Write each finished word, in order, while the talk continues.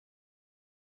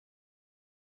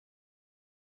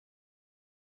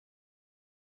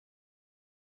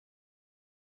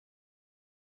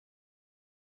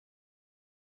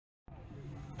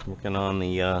Working on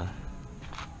the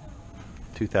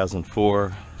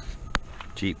 2004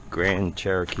 Jeep Grand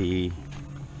Cherokee.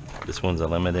 This one's a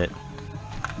limited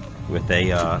with a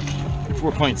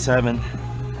 4.7,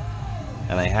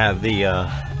 and I have the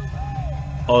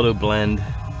auto blend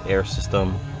air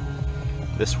system.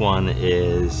 This one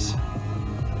is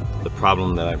the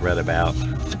problem that I've read about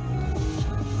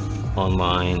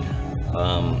online.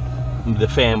 The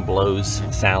fan blows,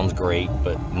 sounds great,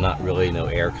 but not really no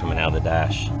air coming out of the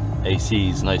dash. AC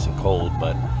is nice and cold,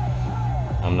 but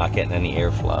I'm not getting any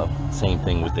airflow. Same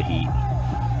thing with the heat.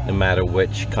 No matter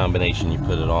which combination you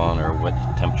put it on or what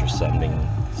temperature setting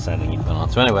you put on.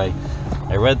 So anyway,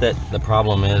 I read that the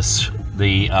problem is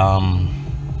the you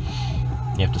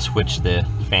have to switch the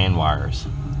fan wires.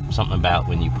 Something about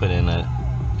when you put in the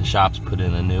shops put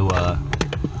in a new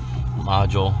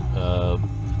module, a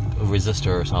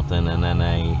resistor or something, and then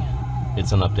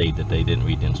it's an update that they didn't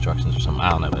read the instructions or something. I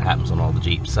don't know, but it happens on all the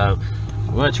Jeeps. So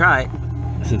I'm gonna try it,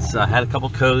 since I had a couple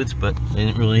codes, but they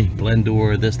didn't really blend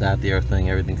or this, that, the other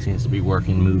thing. Everything seems to be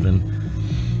working, moving.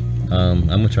 I'm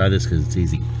gonna try this because it's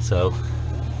easy. So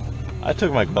I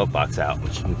took my glove box out,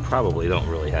 which you probably don't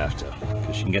really have to,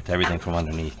 because you can get to everything from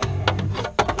underneath.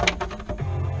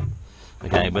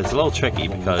 Okay, but it's a little tricky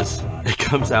because it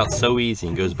comes out so easy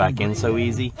and goes back in so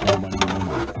easy,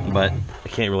 but I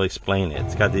can't really explain it.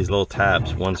 It's got these little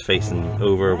tabs, one's facing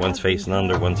over, one's facing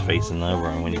under, one's facing over,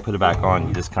 and when you put it back on,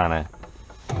 you just kind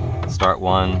of start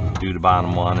one, do the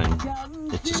bottom one,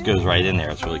 and it just goes right in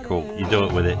there. It's really cool. You do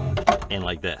it with it in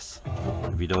like this.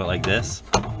 If you do it like this,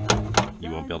 you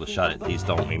won't be able to shut it. These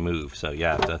don't remove, so you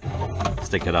have to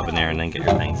stick it up in there and then get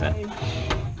your things in.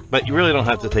 But you really don't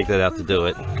have to take that out to do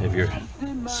it. If you're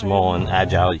small and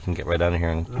agile, you can get right under here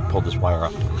and pull this wire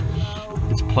up.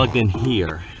 It's plugged in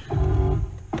here,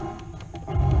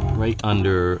 right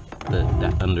under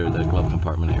the glove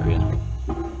compartment area.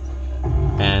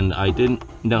 And I didn't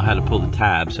know how to pull the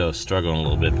tab, so I was struggling a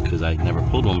little bit because I never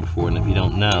pulled one before, and if you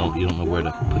don't know where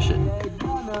to push it.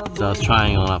 So I was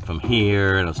trying on up from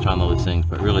here, and I was trying all these things,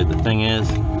 but really the thing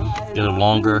is, get a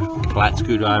longer flat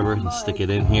screwdriver and stick it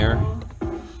in here,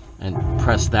 and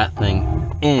press that thing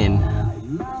in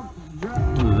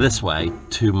this way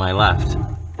to my left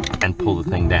and pull the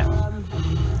thing down.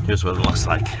 Here's what it looks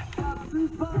like.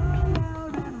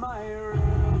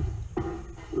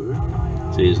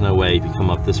 See, there's no way if you come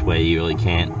up this way you really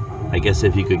can't. I guess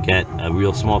if you could get a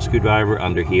real small screwdriver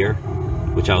under here,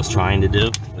 which I was trying to do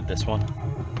with this one.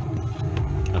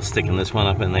 I was sticking this one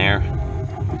up in there.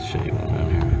 Let's show you one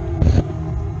around here.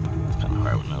 It's kind of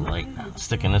hard with no light.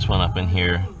 Sticking this one up in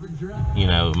here. You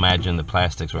know, imagine the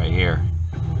plastics right here.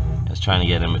 I was trying to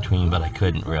get in between, but I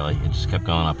couldn't really. It just kept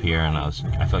going up here, and I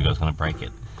felt like I was going to break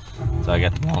it. So I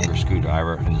got the longer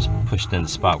screwdriver and just pushed in the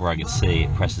spot where I could see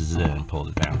it, presses it in, and pulled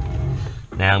it down.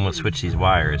 Now I'm going to switch these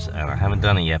wires, and I haven't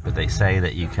done it yet, but they say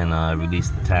that you can release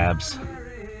the tabs,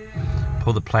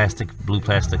 pull the blue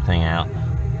plastic thing out,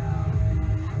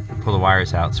 pull the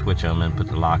wires out, switch them, and put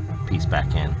the lock piece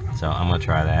back in. So I'm going to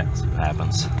try that, see what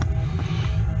happens.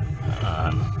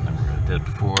 Never really did it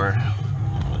before. I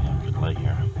don't really have a good light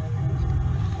here.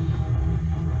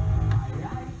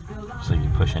 So you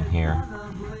push in here,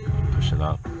 push it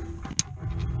up.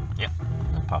 Yep,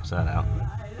 that pops that out.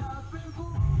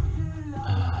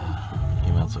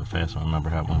 Came out so fast, I don't remember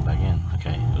how it went back in.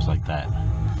 Okay, it was like that.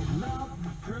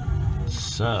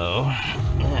 So,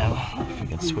 now, if we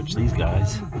can switch these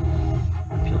guys,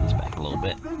 peel this back a little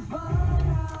bit.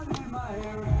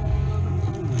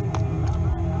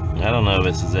 I don't know if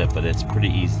this is it, but it's pretty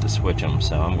easy to switch them,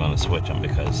 so I'm going to switch them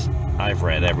because I've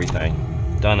read everything,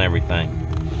 done everything.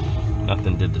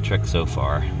 Nothing did the trick so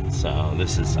far, so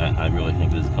this is, I really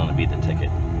think this is going to be the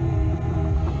ticket.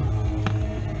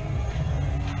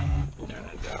 Turn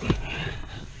it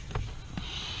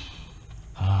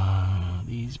down.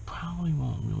 These probably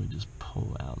won't really just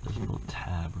pull out. There's a little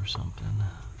tab or something.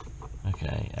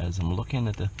 Okay, as I'm looking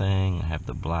at the thing, I have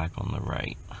the black on the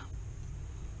right.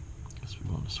 Guess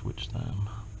we want to switch them.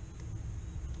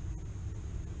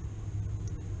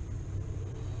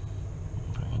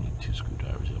 I need 2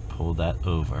 screwdrivers. I'll pull that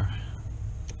over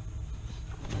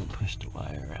and push the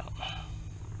wire out.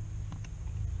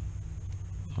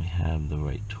 We have the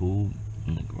right tool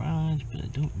in the garage, but I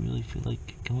don't really feel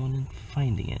like going and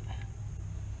finding it.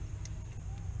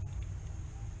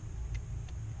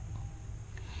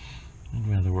 I'd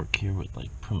rather work here with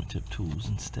like primitive tools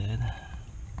instead.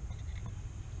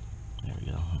 There we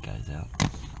go, the guy's out.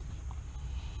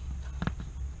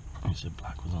 You said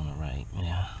black was on the right,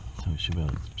 yeah. So we should be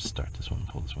able to start this one and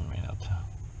pull this one right out too.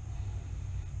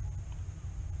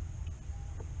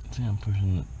 See, I'm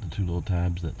pushing the two little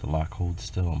tabs that the lock holds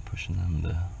still. I'm pushing them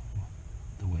the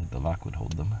way the lock would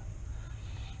hold them.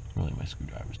 Really, my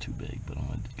screwdriver's too big, but I'm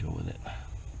going to go with it.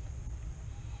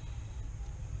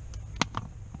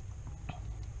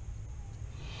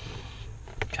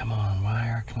 Come on,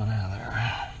 wire, come on out of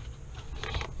there.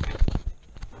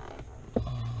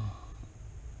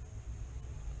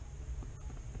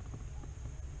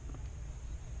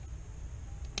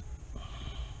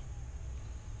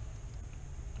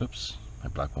 Oops, I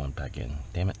blocked one back in.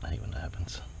 Damn it, I hate when that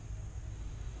happens.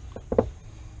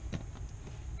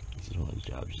 This is one of those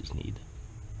jobs you just need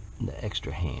the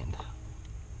extra hand.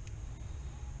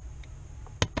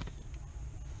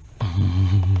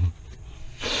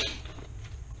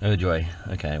 Oh joy.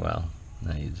 Okay, well,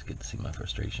 now you just get to see my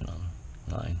frustration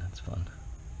online. That's fun.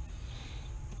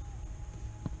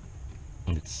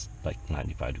 It's like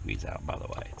 95 degrees out, by the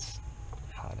way. It's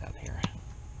hot out here.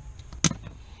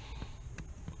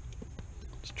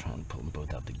 Just trying to pull them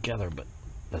both out together, but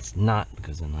that's not,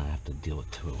 because then I have to deal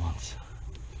with two at once.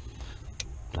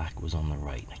 Black was on the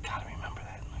right. I gotta remember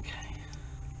that. Okay.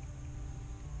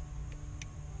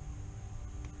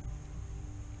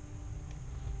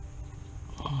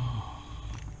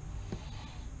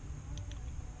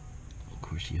 Of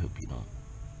course, you hope you don't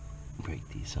break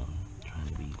these, so I'm trying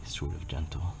to be sort of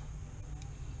gentle.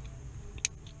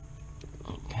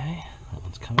 Okay, that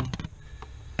one's coming.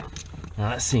 Now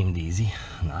that seemed easy,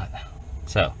 not.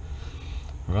 So,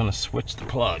 we're gonna switch the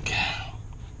plug.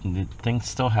 The things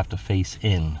still have to face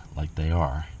in like they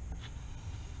are.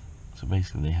 So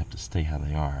basically they have to stay how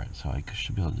they are. So I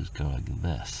should be able to just go like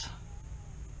this.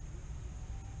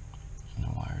 And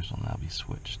the wires will now be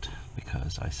switched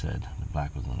because I said the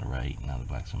black was on the right, now the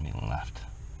black's on the left.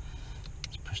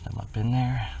 Let's push them up in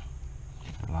there.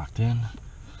 They're locked in.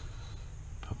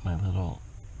 Put my little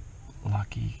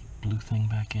locky blue thing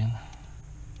back in.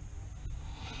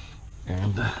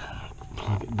 And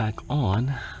plug it back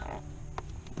on.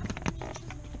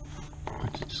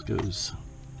 It just goes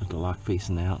with the lock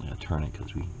facing out. I'm going to turn it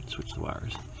because we switched the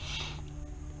wires.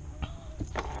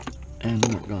 And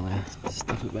we're going to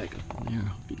stuff it back up in there.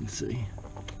 Hope you can see.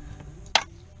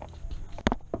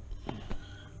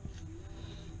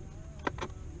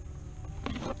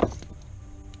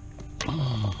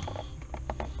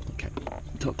 Okay,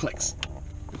 until it clicks.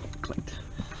 Clicked.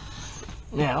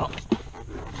 Now,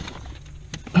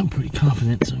 I'm pretty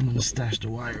confident, so I'm going to stash the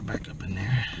wire back up in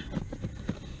there.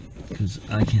 Because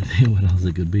I can't think what else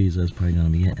it could be, so that's probably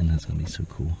going to be it, and that's going to be so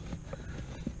cool.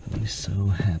 I'm be so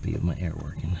happy with my air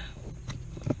working.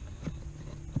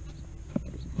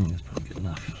 That's probably good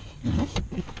enough.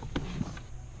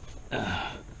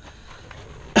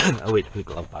 I'll wait to put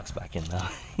the glove box back in now.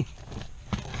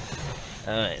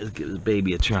 Alright, let's give this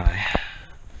baby a try.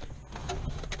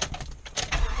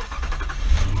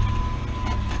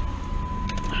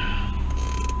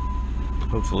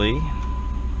 Hopefully,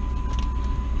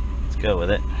 let's go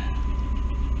with it.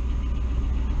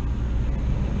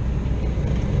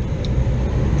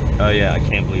 Oh yeah, I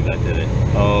can't believe I did it.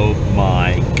 Oh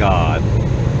my god.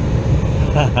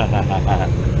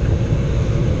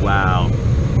 Wow.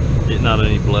 It not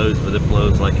only blows, but it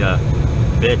blows like a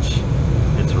bitch.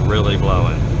 It's really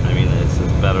blowing. I mean, this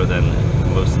is better than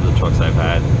most of the trucks I've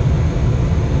had.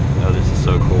 Oh, this is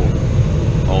so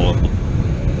cool. All of them.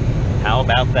 How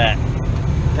about that?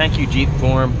 Thank you, Jeep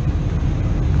Forum.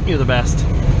 You're the best.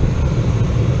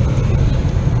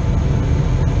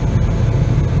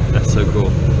 That's so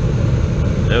cool.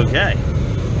 Okay.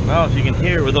 Well, if you can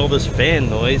hear with all this fan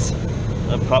noise,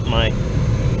 I'll pop my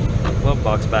glove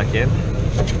box back in.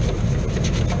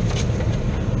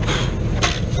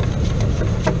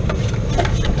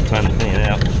 Time to clean it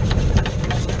out.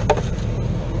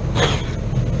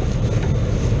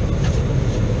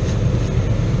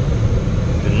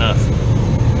 Good enough.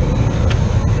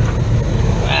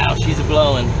 Wow, she's a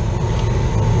blowing.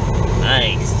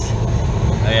 Nice.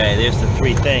 Okay, there's the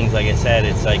three things. Like I said,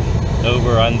 it's like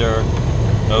over, under,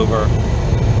 over,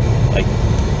 like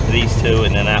these two,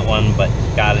 and then that one. But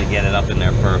got to get it up in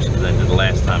there first because I did the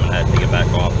last time and I had to take it back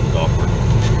off. It was awkward.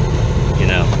 You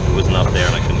know, it wasn't up there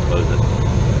and I couldn't close it.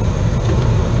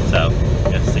 So,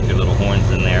 you have to stick your little horns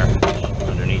in there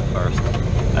underneath first.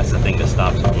 That's the thing that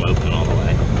stops it from opening all the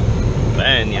way.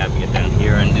 Then you have to get down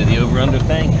here and do the over-under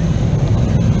thing.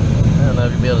 I don't know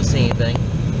if you'll be able to see anything.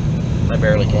 I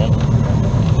barely can.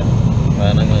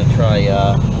 But I'm going to try,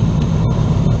 I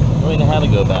don't really know how to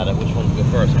go about it. Which one to go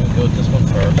first? I'm going to go with this one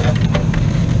first.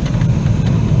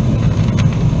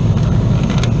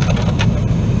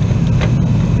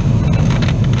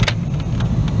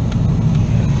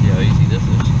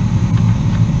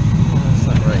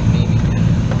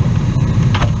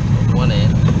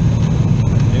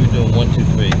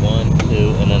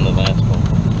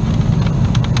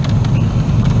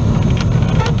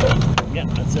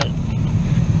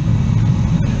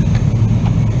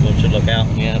 look out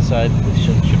on the outside. This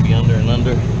should be under and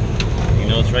under. You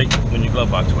know it's right when your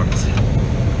glove box works.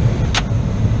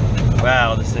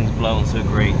 Wow, this thing's blowing so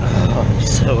great. Oh, I'm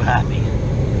so happy.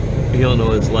 You don't know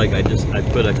what it's like. I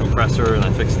put a compressor and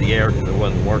I fixed the air because it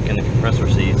wasn't working. The compressor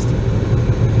seized.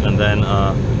 And then,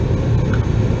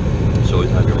 just always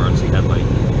have your emergency headlight.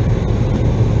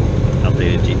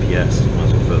 Outdated GPS. Might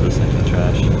as well throw this thing in the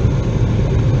trash.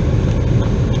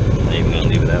 Not even gonna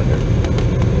leave it out here.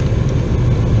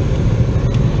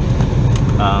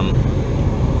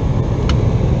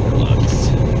 It looks.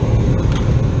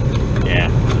 Yeah,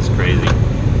 it's crazy.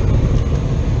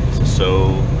 This is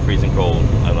so freezing cold.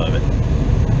 I love it.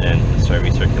 And it's our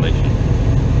recirculation.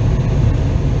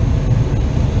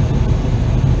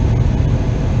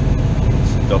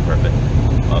 It's still perfect.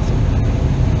 Awesome.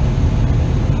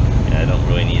 Yeah, I don't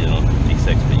really need it on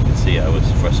 56, but you can see I was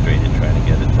frustrated trying to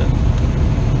get it to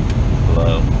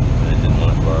blow, and it didn't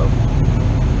want to blow.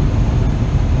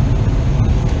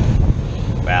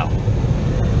 Wow.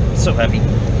 So heavy.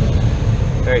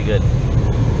 Very good.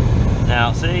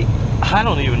 Now, see, I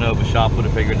don't even know if a shop would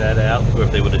have figured that out, or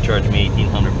if they would have charged me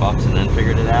 1,800 bucks and then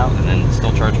figured it out, and then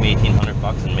still charged me 1,800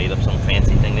 bucks and made up some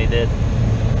fancy thing they did.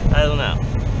 I don't know.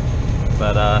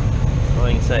 But, all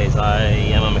I can say is I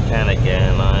am a mechanic,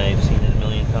 and I've seen it a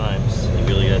million times. You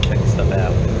really gotta check this stuff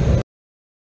out.